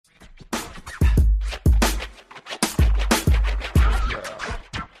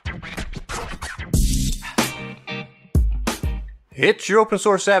It's your open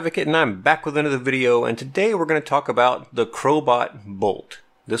source advocate, and I'm back with another video, and today we're going to talk about the CrowBot Bolt.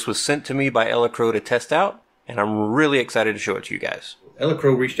 This was sent to me by Elecrow to test out, and I'm really excited to show it to you guys.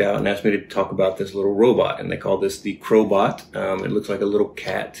 Elecrow reached out and asked me to talk about this little robot, and they call this the CrowBot. It looks like a little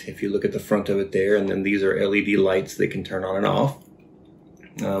cat if you look at the front of it there, and then these are LED lights they can turn on and off.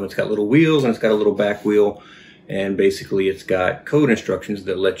 It's got little wheels, and it's got a little back wheel, and basically it's got code instructions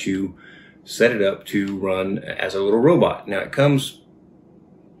that let you set it up to run as a little robot. Now it comes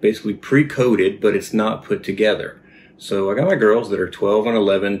basically pre-coded, but it's not put together. So I got my girls that are 12 and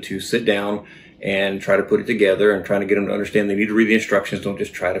 11 to sit down and try to put it together, and trying to get them to understand they need to read the instructions, don't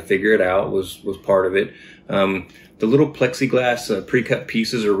just try to figure it out was part of it. The little plexiglass pre-cut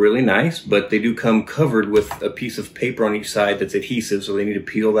pieces are really nice, but they do come covered with a piece of paper on each side that's adhesive, so they need to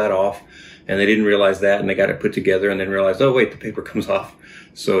peel that off. And they didn't realize that, and they got it put together and then realized, oh wait, the paper comes off.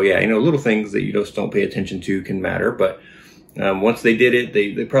 So yeah, you know, little things that you just don't pay attention to can matter. But once they did it,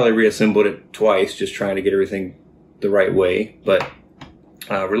 they probably reassembled it twice, just trying to get everything the right way. But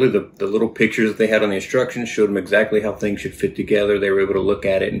really the little pictures that they had on the instructions showed them exactly how things should fit together. They were able to look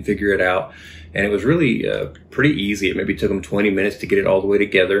at it and figure it out. And it was really pretty easy. It maybe took them 20 minutes to get it all the way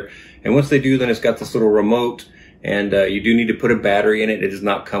together. And once they do, then it's got this little remote. And you do need to put a battery in it. It does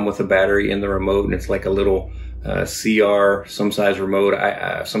not come with a battery in the remote, and it's like a little CR, some size remote,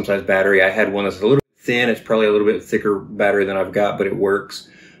 some size battery. I had one that's a little thin. It's probably a little bit thicker battery than I've got, but it works.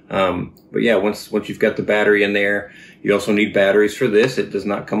 But yeah, once you've got the battery in there, you also need batteries for this. It does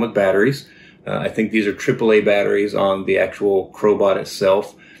not come with batteries. I think these are AAA batteries on the actual CrowBot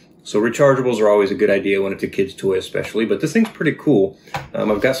itself. So rechargeables are always a good idea when it's a kid's toy especially, but this thing's pretty cool.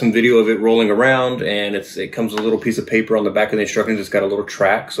 I've got some video of it rolling around, and it comes with a little piece of paper on the back of the instructions. It's got a little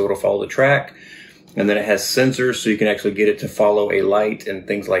track, so it'll follow the track. And then it has sensors, so you can actually get it to follow a light and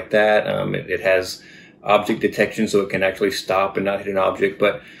things like that. It has object detection, so it can actually stop and not hit an object.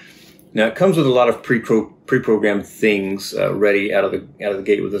 But now it comes with a lot of pre-programmed things ready out of the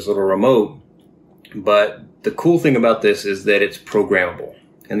gate with this little remote. But the cool thing about this is that it's programmable.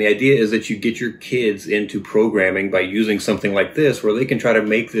 And the idea is that you get your kids into programming by using something like this, where they can try to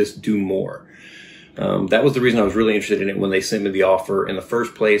make this do more. That was the reason I was really interested in it when they sent me the offer in the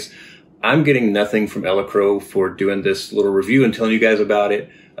first place. I'm getting nothing from Elecrow for doing this little review and telling you guys about it,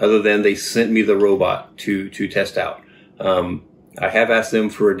 other than they sent me the robot to test out. I have asked them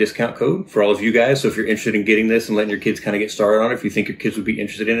for a discount code for all of you guys. So if you're interested in getting this and letting your kids kind of get started on it, if you think your kids would be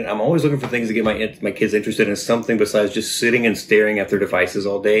interested in it, I'm always looking for things to get my kids interested in something besides just sitting and staring at their devices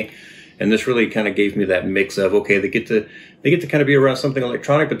all day. And this really kind of gave me that mix of, okay, they get to kind of be around something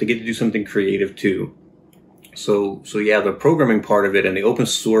electronic, but they get to do something creative too. So yeah, the programming part of it and the open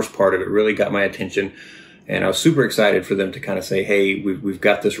source part of it really got my attention. And I was super excited for them to kind of say, hey, we've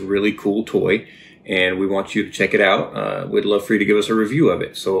got this really cool toy, and we want you to check it out. We'd love for you to give us a review of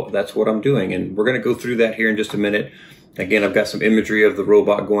it. So that's what I'm doing. And we're going to go through that here in just a minute. Again, I've got some imagery of the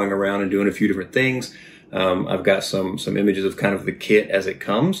robot going around and doing a few different things. I've got some images of kind of the kit as it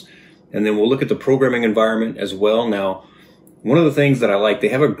comes. And then we'll look at the programming environment as well. Now, one of the things that I like, they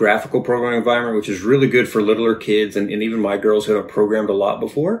have a graphical programming environment, which is really good for littler kids and even my girls who have programmed a lot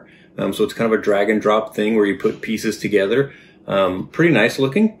before. So it's kind of a drag and drop thing where you put pieces together. Pretty nice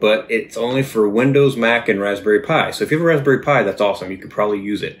looking, but it's only for Windows, Mac, and Raspberry Pi. So if you have a Raspberry Pi, that's awesome. You could probably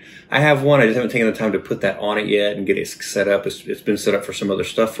use it. I have one. I just haven't taken the time to put that on it yet and get it set up. It's been set up for some other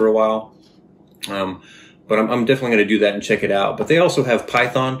stuff for a while. But I'm definitely going to do that and check it out. But they also have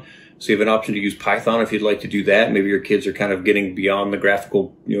Python. So you have an option to use Python if you'd like to do that. Maybe your kids are kind of getting beyond the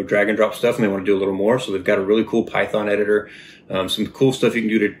graphical, drag and drop stuff, and they want to do a little more. So they've got a really cool Python editor, some cool stuff you can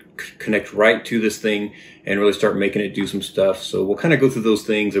do to connect right to this thing and really start making it do some stuff. So we'll kind of go through those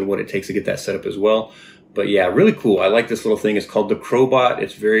things and what it takes to get that set up as well. But yeah, really cool. I like this little thing. It's called the CrowBot.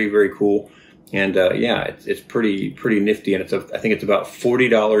 It's very, very cool. And yeah, it's pretty nifty. And I think it's about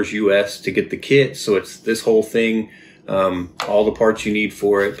 $40 US to get the kit. So it's this whole thing. All the parts you need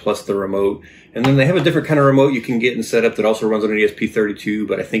for it, plus the remote. And then they have a different kind of remote you can get and set up that also runs on an ESP32,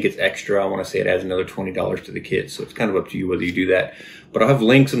 but I think it's extra. I want to say it adds another $20 to the kit, so it's kind of up to you whether you do that. But I'll have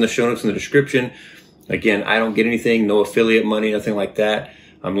links in the show notes in the description. Again, I don't get anything, no affiliate money, nothing like that.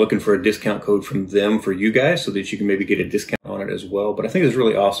 I'm looking for a discount code from them for you guys so that you can maybe get a discount on it as well. But I think it's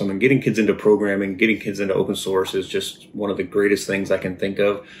really awesome. And getting kids into programming, getting kids into open source is just one of the greatest things I can think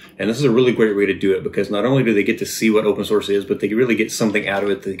of. And this is a really great way to do it, because not only do they get to see what open source is, but they really get something out of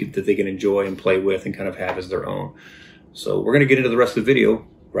it that they can enjoy and play with and kind of have as their own. So we're going to get into the rest of the video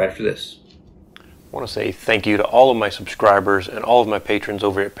right after this. I want to say thank you to all of my subscribers and all of my patrons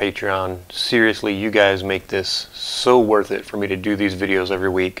over at Patreon. Seriously, you guys make this so worth it for me to do these videos every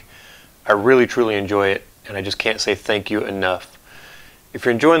week. I really, truly enjoy it, and I just can't say thank you enough. If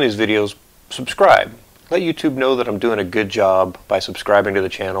you're enjoying these videos, subscribe. Let YouTube know that I'm doing a good job by subscribing to the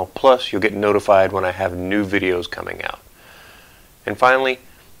channel. Plus, you'll get notified when I have new videos coming out. And finally,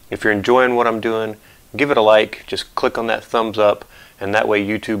 if you're enjoying what I'm doing, give it a like. Just click on that thumbs up, and that way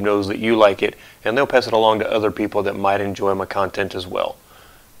YouTube knows that you like it, and they'll pass it along to other people that might enjoy my content as well.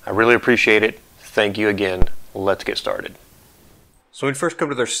 I really appreciate it. Thank you again. Let's get started. So when you first come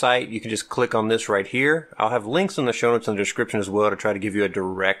to their site, you can just click on this right here. I'll have links in the show notes and the description as well to try to give you a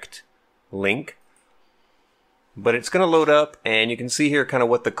direct link. But it's going to load up, and you can see here kind of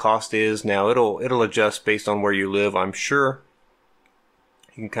what the cost is. Now it'll adjust based on where you live, I'm sure.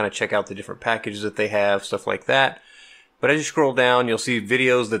 You can kind of check out the different packages that they have, stuff like that. But as you scroll down, you'll see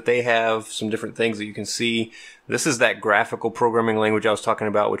videos that they have, some different things that you can see. This is that graphical programming language I was talking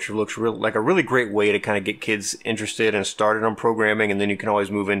about, which looks like a really great way to kind of get kids interested and started on programming, and then you can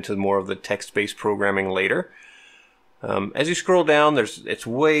always move into more of the text-based programming later. As you scroll down, it's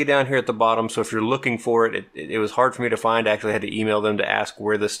way down here at the bottom, so if you're looking for it, it was hard for me to find. I actually had to email them to ask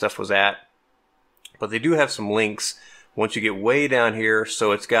where this stuff was at. But they do have some links once you get way down here,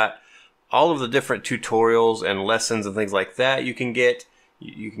 so it's got all of the different tutorials and lessons and things like that you can get.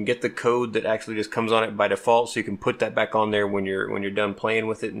 You can get the code that actually just comes on it by default, so you can put that back on there when you're done playing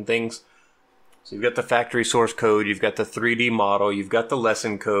with it and things. So you've got the factory source code, you've got the 3D model, you've got the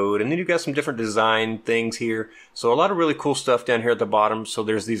lesson code, and then you've got some different design things here. So a lot of really cool stuff down here at the bottom. So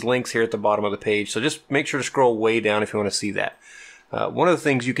there's these links here at the bottom of the page. So just make sure to scroll way down if you want to see that. One of the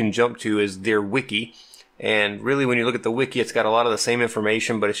things you can jump to is their wiki. And really, when you look at the wiki, it's got a lot of the same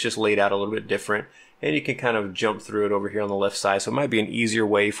information, but it's just laid out a little bit different. And you can kind of jump through it over here on the left side. So it might be an easier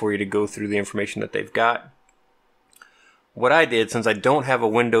way for you to go through the information that they've got. What I did, since I don't have a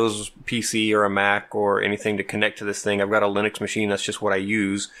Windows PC or a Mac or anything to connect to this thing, I've got a Linux machine. That's just what I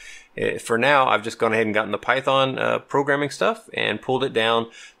use. For now, I've just gone ahead and gotten the Python programming stuff and pulled it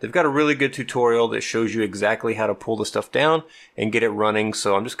down. They've got a really good tutorial that shows you exactly how to pull the stuff down and get it running.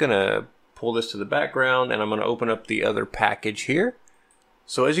 So I'm just going to pull this to the background, and I'm going to open up the other package here.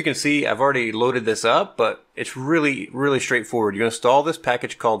 So as you can see, I've already loaded this up, but it's really, really straightforward. You install this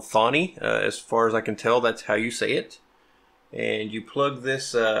package called Thonny. As far as I can tell, that's how you say it. And you plug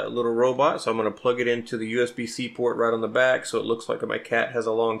this little robot. So I'm going to plug it into the USB-C port right on the back, so it looks like my cat has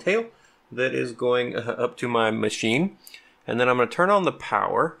a long tail that is going up to my machine. And then I'm going to turn on the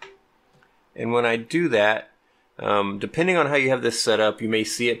power. And when I do that, depending on how you have this set up, you may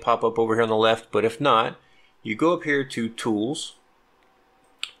see it pop up over here on the left, but if not, you go up here to Tools,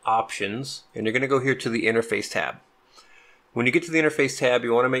 Options, and you're going to go here to the Interface tab. When you get to the Interface tab,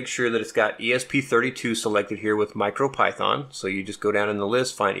 you want to make sure that it's got ESP32 selected here with MicroPython. So you just go down in the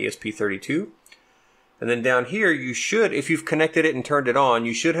list, find ESP32. And then down here, you should, if you've connected it and turned it on,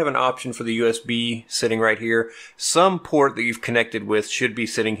 you should have an option for the USB sitting right here. Some port that you've connected with should be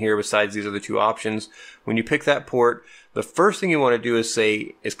sitting here besides these other two options. When you pick that port, the first thing you want to do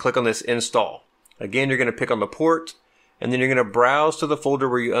is click on this Install. Again, you're going to pick on the port, and then you're going to browse to the folder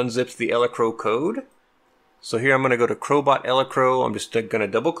where you unzipped the Elecrow code. So here I'm going to go to CrowBot Elecrow. I'm just going to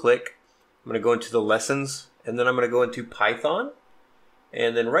double click. I'm going to go into the lessons, and then I'm going to go into Python.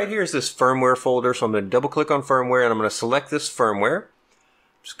 And then right here is this firmware folder. So I'm going to double click on firmware, and I'm going to select this firmware.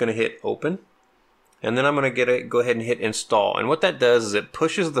 I'm just going to hit open. And then I'm going to go ahead and hit install. And what that does is it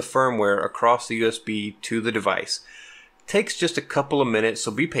pushes the firmware across the USB to the device. It takes just a couple of minutes,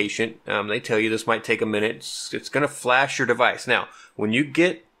 so be patient. They tell you this might take a minute. It's going to flash your device. Now, when you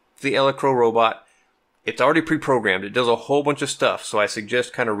get the Elecrow robot, it's already pre-programmed. It does a whole bunch of stuff. So I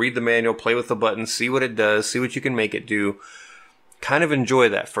suggest kind of read the manual, play with the buttons, see what it does, see what you can make it do. Kind of enjoy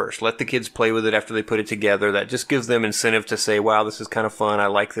that first. Let the kids play with it after they put it together. That just gives them incentive to say, wow, this is kind of fun. I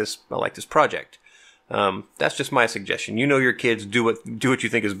like this project. That's just my suggestion. You know your kids, do what you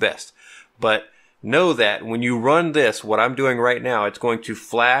think is best. But know that when you run this, what I'm doing right now, it's going to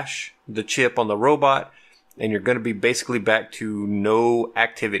flash the chip on the robot, and you're going to be basically back to no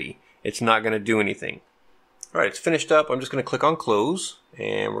activity. It's not going to do anything. All right, it's finished up. I'm just going to click on Close,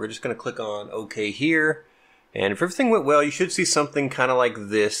 and we're just going to click on OK here. And if everything went well, you should see something kind of like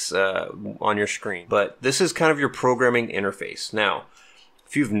this on your screen. But this is kind of your programming interface. Now,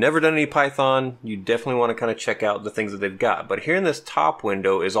 if you've never done any Python, you definitely want to kind of check out the things that they've got. But here in this top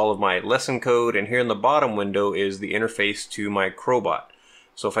window is all of my lesson code, and here in the bottom window is the interface to my CrowBot.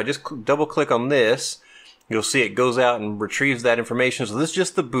 So if I just double click on this, you'll see it goes out and retrieves that information. So this is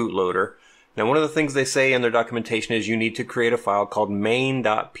just the bootloader. Now, one of the things they say in their documentation is you need to create a file called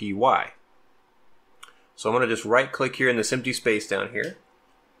main.py. So I'm going to just right click here in this empty space down here.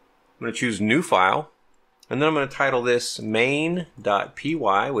 I'm going to choose new file, and then I'm going to title this main.py,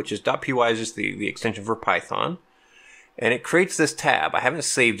 which is .py is just the extension for Python. And it creates this tab. I haven't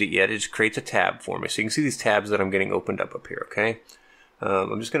saved it yet. It just creates a tab for me. So you can see these tabs that I'm getting opened up here, okay?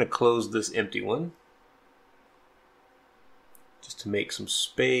 I'm just going to close this empty one, just to make some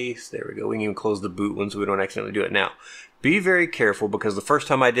space. There we go. We can even close the boot one so we don't accidentally do it. Now, be very careful, because the first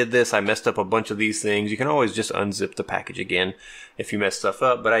time I did this, I messed up a bunch of these things. You can always just unzip the package again if you mess stuff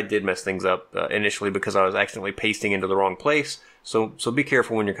up, but I did mess things up initially because I was accidentally pasting into the wrong place. So be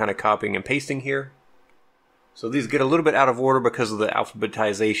careful when you're kind of copying and pasting here. So these get a little bit out of order because of the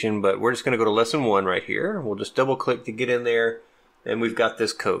alphabetization, but we're just going to go to lesson 1 right here. We'll just double click to get in there, and we've got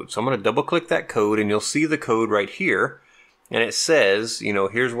this code. So I'm going to double click that code, and you'll see the code right here. And it says, you know,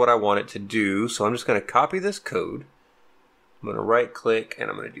 here's what I want it to do. So I'm just going to copy this code. I'm going to right click and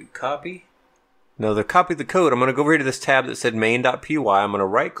I'm going to do copy. Now to copy the code, I'm going to go over here to this tab that said main.py. I'm going to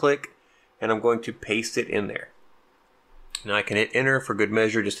right click and I'm going to paste it in there. Now I can hit enter for good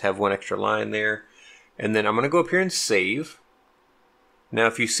measure, just have one extra line there. And then I'm going to go up here and save. Now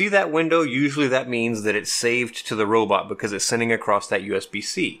if you see that window, usually that means that it's saved to the robot because it's sending across that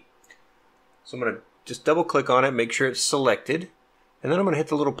USB-C. So I'm going to just double click on it, make sure it's selected, and then I'm going to hit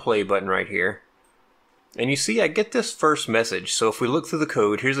the little play button right here. And you see I get this first message. So if we look through the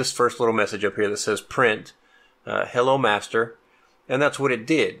code, here's this first little message up here that says print hello master, and that's what it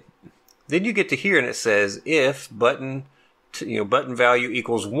did. Then you get to here and it says if button value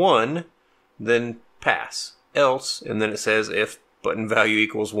equals 1, then pass. Else, and then it says if button value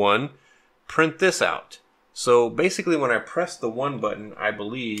equals 1, print this out. So basically when I press the 1 button, I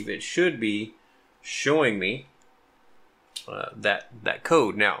believe it should be showing me that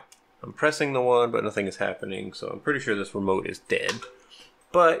code. Now I'm pressing the 1, but nothing is happening, so I'm pretty sure this remote is dead.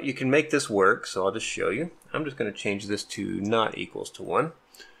 But you can make this work, so I'll just show you. I'm just going to change this to not equals to 1,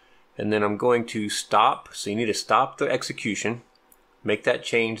 and then I'm going to stop. So you need to stop the execution, make that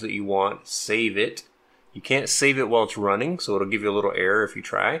change that you want, save it. You can't save it while it's running, so it'll give you a little error if you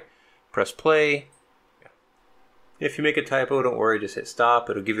try. Press play. If you make a typo, don't worry, just hit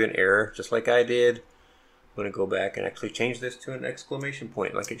stop. It'll give you an error, just like I did. I'm going to go back and actually change this to an exclamation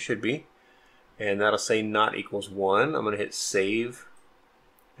point like it should be. And that'll say not equals 1. I'm going to hit save.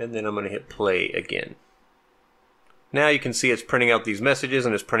 And then I'm going to hit play again. Now you can see it's printing out these messages,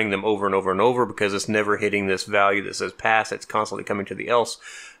 and it's printing them over and over and over because it's never hitting this value that says pass. It's constantly coming to the else.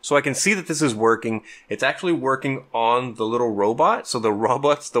 So I can see that this is working. It's actually working on the little robot. So the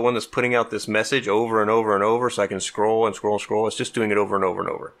robot's the one that's putting out this message over and over and over. So I can scroll and scroll and scroll. It's just doing it over and over and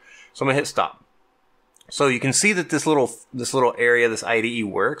over. So I'm going to hit stop. So you can see that this little area, this IDE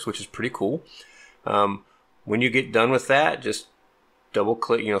works, which is pretty cool. When you get done with that, just double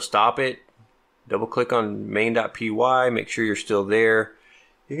click, stop it. Double click on main.py, make sure you're still there.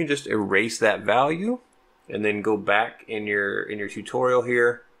 You can just erase that value and then go back in your tutorial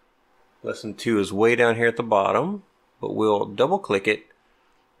here. Lesson 2 is way down here at the bottom, but we'll double click it.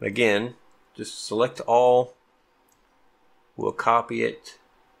 Again, just select all. We'll copy it.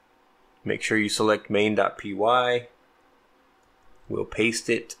 Make sure you select main.py. We'll paste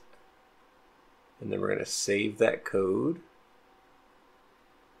it. And then we're going to save that code.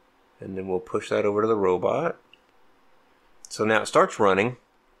 And then we'll push that over to the robot. So now it starts running.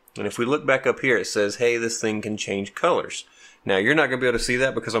 And if we look back up here, it says, hey, this thing can change colors. Now you're not going to be able to see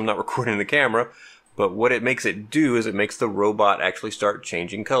that because I'm not recording the camera. But what it makes it do is it makes the robot actually start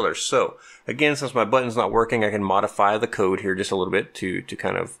changing colors. So again, since my button's not working, I can modify the code here just a little bit to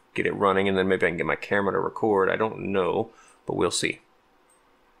kind of get it running. And then maybe I can get my camera to record. I don't know, but we'll see.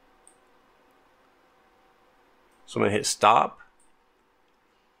 So I'm going to hit stop.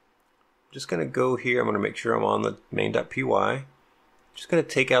 Just going to go here. I'm going to make sure I'm on the main.py. Just going to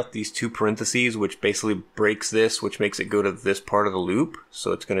take out these 2 parentheses, which basically breaks this, which makes it go to this part of the loop.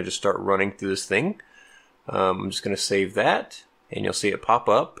 So it's going to just start running through this thing. I'm just going to save that, and you'll see it pop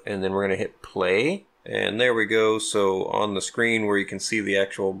up, and then we're going to hit play. And there we go. So on the screen where you can see the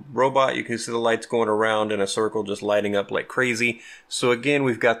actual robot, you can see the lights going around in a circle, just lighting up like crazy. So again,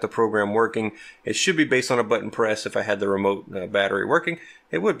 we've got the program working. It should be based on a button press. If I had the remote battery working,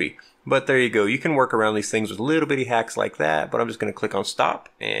 it would be. But there you go. You can work around these things with little bitty hacks like that. But I'm just going to click on stop,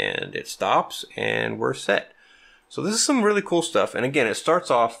 and it stops, and we're set. So this is some really cool stuff. And again, it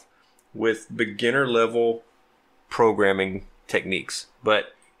starts off with beginner level programming techniques.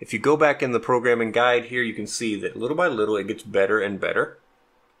 But if you go back in the programming guide here, you can see that little by little it gets better and better.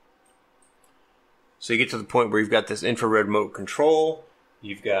 So you get to the point where you've got this infrared remote control.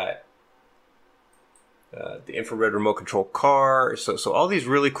 You've got the infrared remote control car. So all these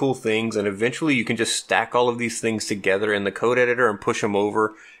really cool things, and eventually you can just stack all of these things together in the code editor and push them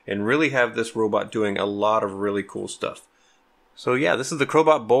over and really have this robot doing a lot of really cool stuff. So yeah, this is the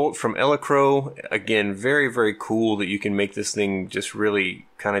CrowBot Bolt from Elecrow. Again, very, very cool that you can make this thing just really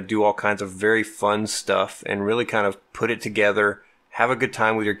kind of do all kinds of very fun stuff and really kind of put it together, have a good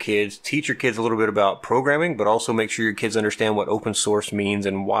time with your kids, teach your kids a little bit about programming, but also make sure your kids understand what open source means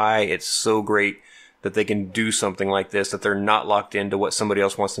and why it's so great that they can do something like this, that they're not locked into what somebody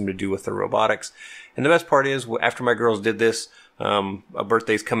else wants them to do with their robotics. And the best part is, after my girls did this, a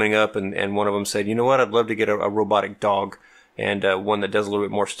birthday's coming up, and one of them said, you know what, I'd love to get a robotic dog, and one that does a little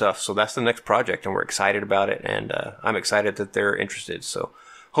bit more stuff. So that's the next project, and we're excited about it, and I'm excited that they're interested. So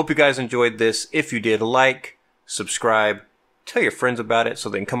hope you guys enjoyed this. If you did, like, subscribe, tell your friends about it so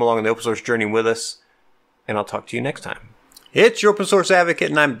they can come along on the open source journey with us, and I'll talk to you next time. It's your open source advocate,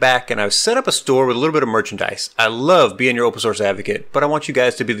 and I'm back, and I've set up a store with a little bit of merchandise. I love being your open source advocate, but I want you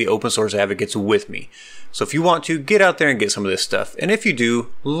guys to be the open source advocates with me. So if you want to, get out there and get some of this stuff. And if you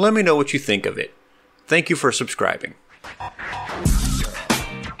do, let me know what you think of it. Thank you for subscribing.